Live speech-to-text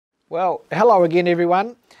Well, hello again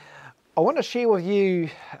everyone. I want to share with you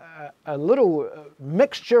a little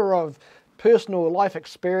mixture of personal life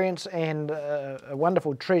experience and a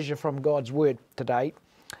wonderful treasure from God's Word today.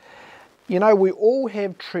 You know, we all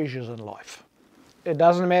have treasures in life. It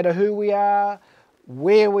doesn't matter who we are,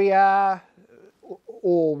 where we are,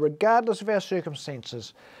 or regardless of our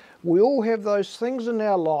circumstances. We all have those things in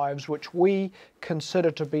our lives which we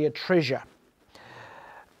consider to be a treasure.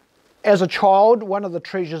 As a child, one of the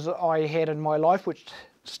treasures that I had in my life, which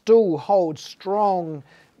still holds strong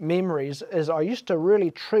memories, is I used to really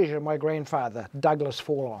treasure my grandfather, Douglas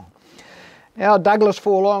Forlong. Now, Douglas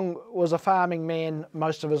Forlong was a farming man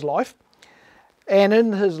most of his life, and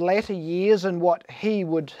in his latter years, in what he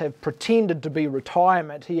would have pretended to be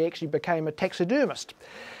retirement, he actually became a taxidermist.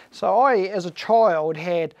 So I, as a child,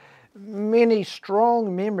 had many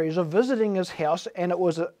strong memories of visiting his house, and it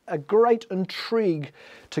was a great intrigue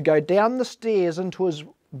to go down the stairs into his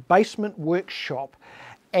basement workshop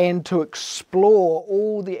and to explore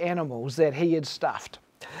all the animals that he had stuffed.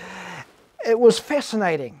 It was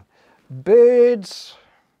fascinating. Birds,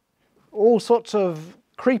 all sorts of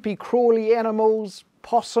creepy crawly animals,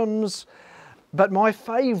 possums, but my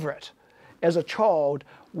favourite as a child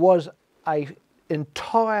was an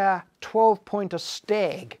entire 12-pointer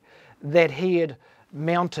stag that he had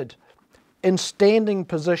mounted in standing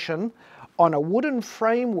position on a wooden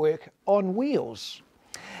framework on wheels.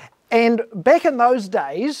 And back in those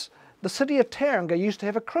days, the city of Tauranga used to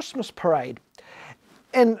have a Christmas parade.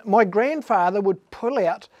 And my grandfather would pull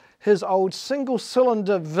out his old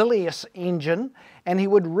single-cylinder Villiers engine and he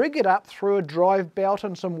would rig it up through a drive belt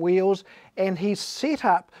and some wheels, and he set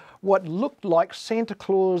up what looked like Santa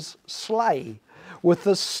Claus sleigh with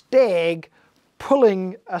the stag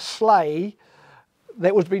pulling a sleigh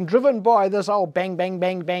that was being driven by this old bang, bang,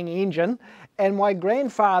 bang, bang engine, and my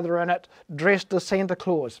grandfather in it dressed as Santa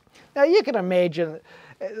Claus. Now you can imagine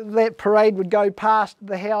that parade would go past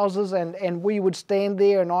the houses and we would stand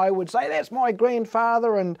there and I would say, "That's my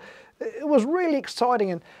grandfather," and it was really exciting,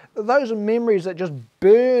 and those are memories that just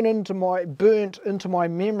burnt into my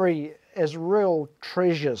memory as real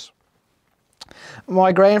treasures.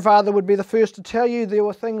 My grandfather would be the first to tell you there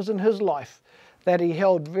were things in his life that he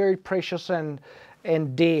held very precious and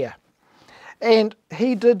dear. And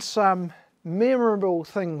he did some memorable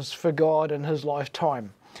things for God in his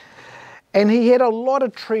lifetime. And he had a lot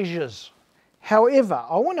of treasures. However,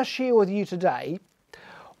 I want to share with you today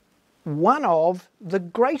one of the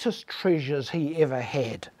greatest treasures he ever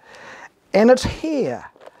had. And it's here.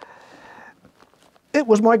 It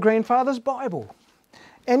was my grandfather's Bible.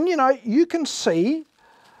 And you know, you can see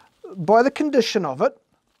by the condition of it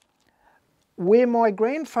where my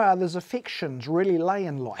grandfather's affections really lay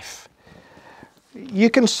in life.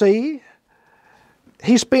 You can see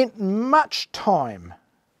he spent much time,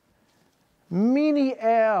 many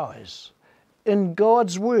hours in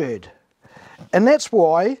God's Word. And that's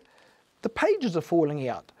why the pages are falling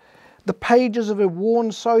out. The pages have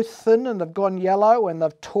worn so thin and they've gone yellow and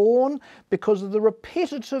they've torn because of the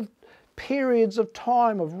repetitive periods of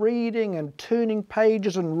time of reading and turning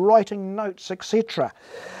pages and writing notes, etc.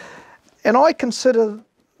 And I consider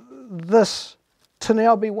this to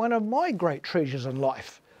now be one of my great treasures in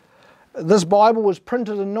life. This Bible was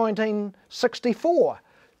printed in 1964,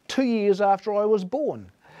 2 years after I was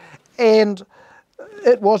born. And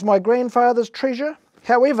it was my grandfather's treasure.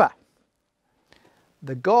 However,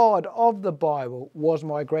 the God of the Bible was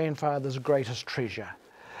my grandfather's greatest treasure.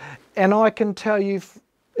 And I can tell you,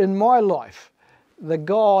 in my life, the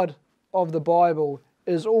God of the Bible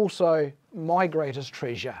is also my greatest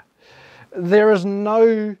treasure. There is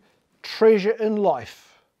no treasure in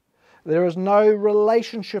life. There is no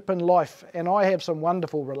relationship in life, and I have some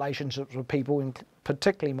wonderful relationships with people,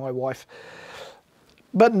 particularly my wife,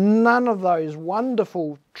 but none of those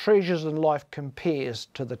wonderful treasures in life compares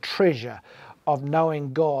to the treasure of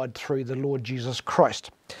knowing God through the Lord Jesus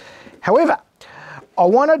Christ. However, I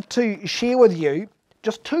wanted to share with you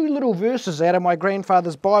just two little verses out of my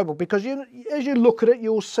grandfather's Bible, because as you look at it,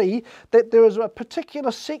 you'll see that there is a particular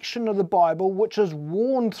section of the Bible which is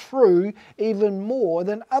worn through even more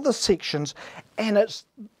than other sections, and it's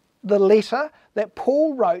the letter that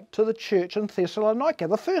Paul wrote to the church in Thessalonica,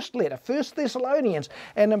 the first letter, 1 Thessalonians,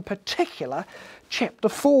 and in particular, chapter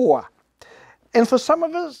 4. And for some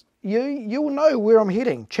of us, you'll know where I'm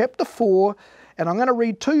heading. Chapter 4, and I'm going to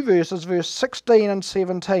read two verses, verse 16 and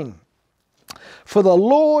 17. "For the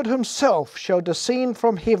Lord himself shall descend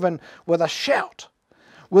from heaven with a shout,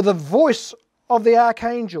 with the voice of the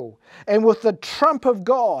archangel, and with the trump of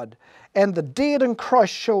God, and the dead in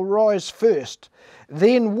Christ shall rise first.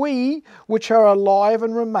 Then we, which are alive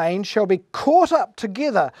and remain, shall be caught up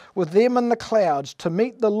together with them in the clouds to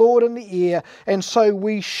meet the Lord in the air, and so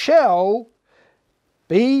we shall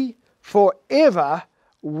be forever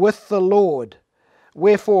with the Lord.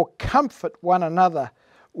 Wherefore comfort one another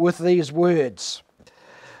with these words.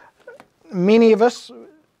 Many of us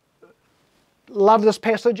love this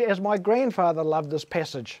passage as my grandfather loved this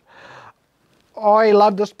passage. I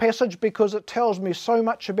love this passage because it tells me so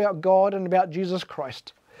much about God and about Jesus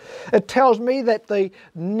Christ. It tells me that the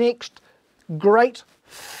next great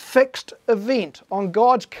fixed event on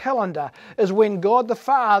God's calendar is when God the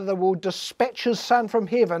Father will dispatch His Son from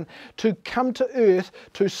heaven to come to earth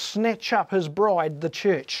to snatch up His bride, the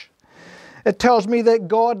church. It tells me that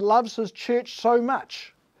God loves His church so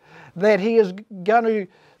much that He is going to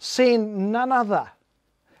send none other.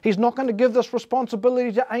 He's not going to give this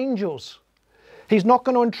responsibility to angels. He's not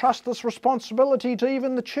going to entrust this responsibility to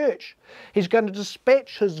even the church. He's going to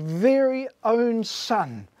dispatch His very own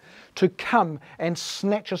Son to come and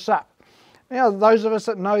snatch us up. Now, those of us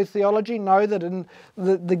that know theology know that in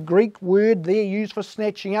the Greek word there used for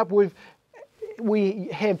snatching up, we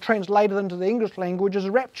have translated into the English language as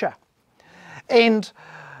rapture. And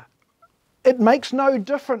it makes no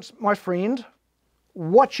difference, my friend,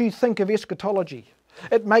 what you think of eschatology.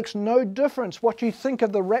 It makes no difference what you think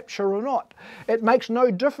of the rapture or not. It makes no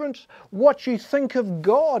difference what you think of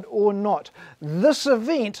God or not. This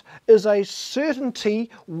event is a certainty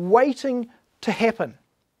waiting to happen.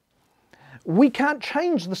 We can't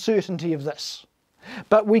change the certainty of this,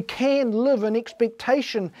 but we can live in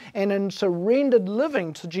expectation and in surrendered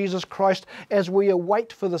living to Jesus Christ as we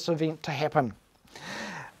await for this event to happen.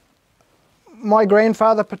 My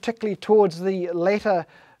grandfather, particularly towards the latter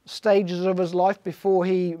stages of his life before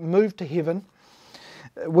he moved to heaven,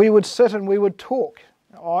 we would sit and we would talk.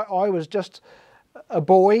 I was just a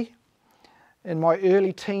boy in my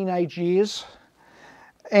early teenage years,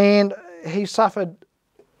 and he suffered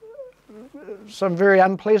some very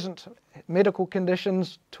unpleasant medical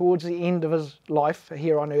conditions towards the end of his life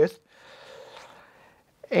here on earth,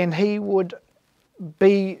 and he would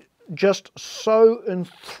be just so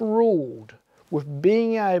enthralled with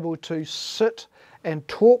being able to sit and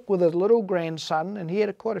talk with his little grandson, and he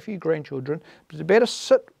had quite a few grandchildren, but to better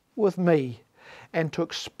sit with me and to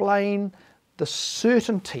explain the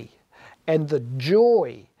certainty and the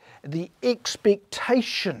joy, the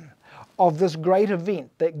expectation of this great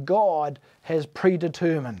event that God has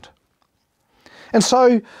predetermined. And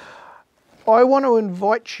so I want to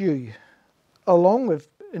invite you, along with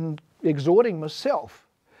exhorting myself,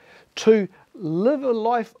 to live a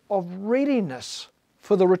life of readiness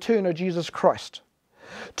for the return of Jesus Christ.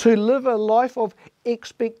 To live a life of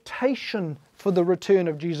expectation for the return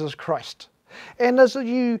of Jesus Christ. And as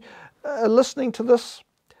you are listening to this,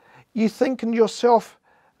 you think in yourself,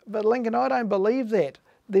 but Lincoln, I don't believe that.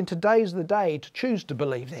 Then today's the day to choose to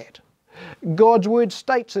believe that. God's Word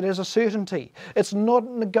states it as a certainty. It's not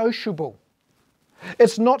negotiable.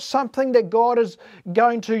 It's not something that God is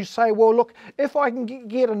going to say, well, look, if I can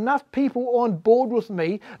get enough people on board with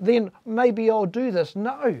me, then maybe I'll do this.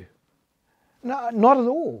 No, not at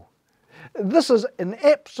all. This is an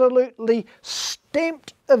absolutely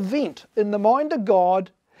stamped event in the mind of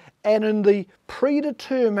God and in the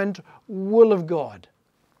predetermined will of God.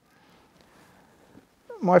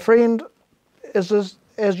 My friend, as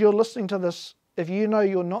you're listening to this, if you know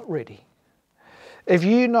you're not ready, if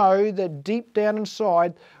you know that deep down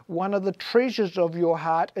inside one of the treasures of your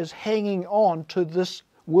heart is hanging on to this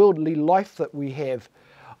worldly life that we have,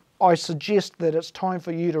 I suggest that it's time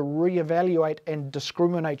for you to reevaluate and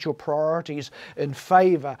discriminate your priorities in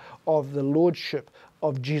favour of the Lordship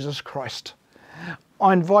of Jesus Christ.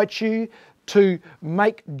 I invite you to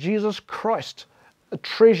make Jesus Christ a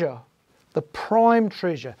treasure, the prime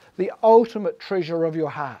treasure, the ultimate treasure of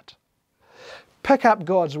your heart. Pick up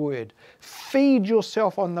God's Word. Feed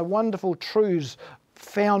yourself on the wonderful truths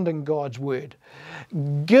found in God's Word.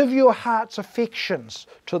 Give your heart's affections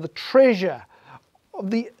to the treasure, of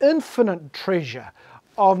the infinite treasure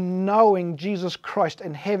of knowing Jesus Christ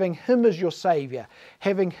and having Him as your Saviour,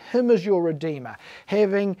 having Him as your Redeemer,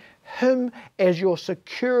 having Him as your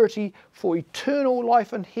security for eternal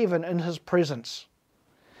life in heaven in His presence.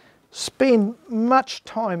 Spend much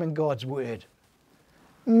time in God's Word.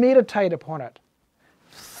 Meditate upon it.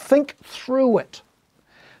 Think through it.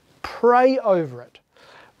 Pray over it.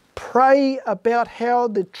 Pray about how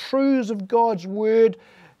the truths of God's Word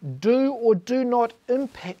do or do not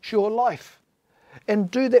impact your life.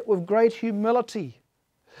 And do that with great humility.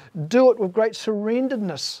 Do it with great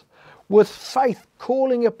surrenderedness, with faith,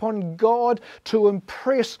 calling upon God to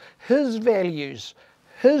impress His values,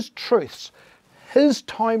 His truths, His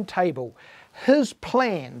timetable, His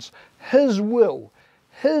plans, His will,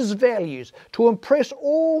 His values, to impress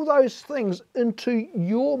all those things into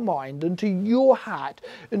your mind, into your heart,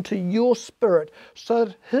 into your spirit, so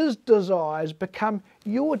that His desires become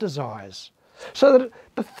your desires. So that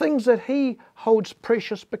the things that He holds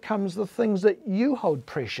precious becomes the things that you hold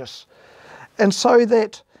precious. And so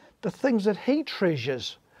that the things that He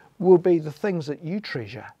treasures will be the things that you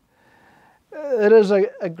treasure. It is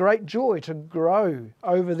a great joy to grow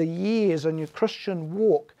over the years in your Christian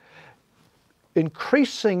walk,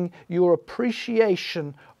 increasing your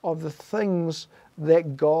appreciation of the things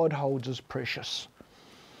that God holds as precious.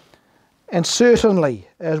 And certainly,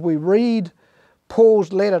 as we read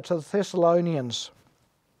Paul's letter to the Thessalonians,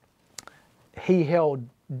 he held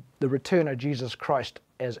the return of Jesus Christ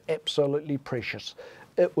as absolutely precious.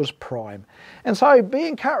 It was prime. And so be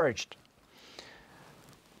encouraged.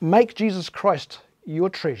 Make Jesus Christ your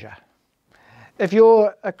treasure. If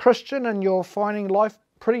you're a Christian and you're finding life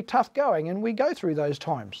pretty tough going, and we go through those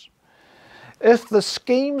times, if the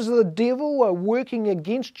schemes of the devil are working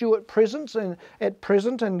against you at present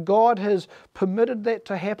and God has permitted that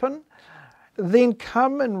to happen, then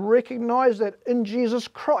come and recognize that in Jesus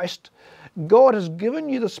Christ, God has given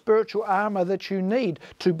you the spiritual armour that you need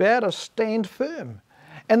to be able to stand firm.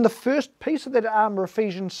 And the first piece of that armour,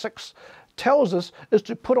 Ephesians 6 tells us, is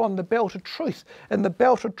to put on the belt of truth. And the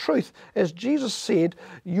belt of truth, as Jesus said,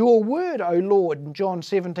 your word, O Lord, in John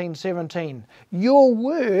 17:17, your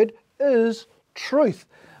word is truth.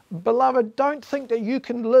 Beloved, don't think that you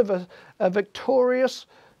can live a victorious,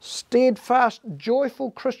 steadfast,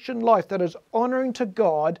 joyful Christian life that is honouring to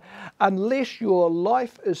God unless your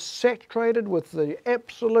life is saturated with the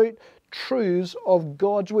absolute truths of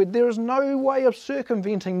God's word. There is no way of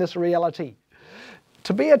circumventing this reality.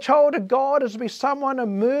 To be a child of God is to be someone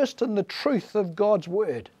immersed in the truth of God's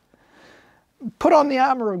word. Put on the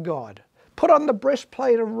armour of God. Put on the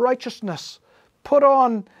breastplate of righteousness. Put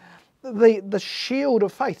on the shield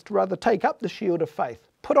of faith, rather take up the shield of faith.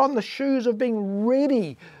 Put on the shoes of being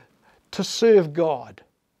ready to serve God.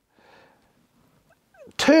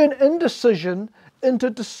 Turn indecision into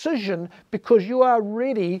decision, because you are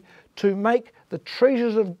ready to make the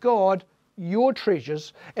treasures of God your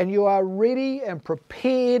treasures, and you are ready and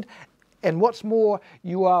prepared, and what's more,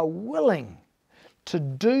 you are willing to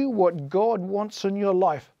do what God wants in your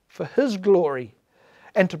life for His glory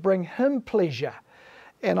and to bring Him pleasure.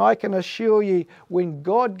 And I can assure you, when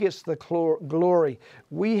God gets the glory,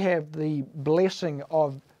 we have the blessing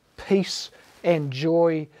of peace and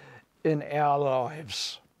joy in our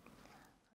lives.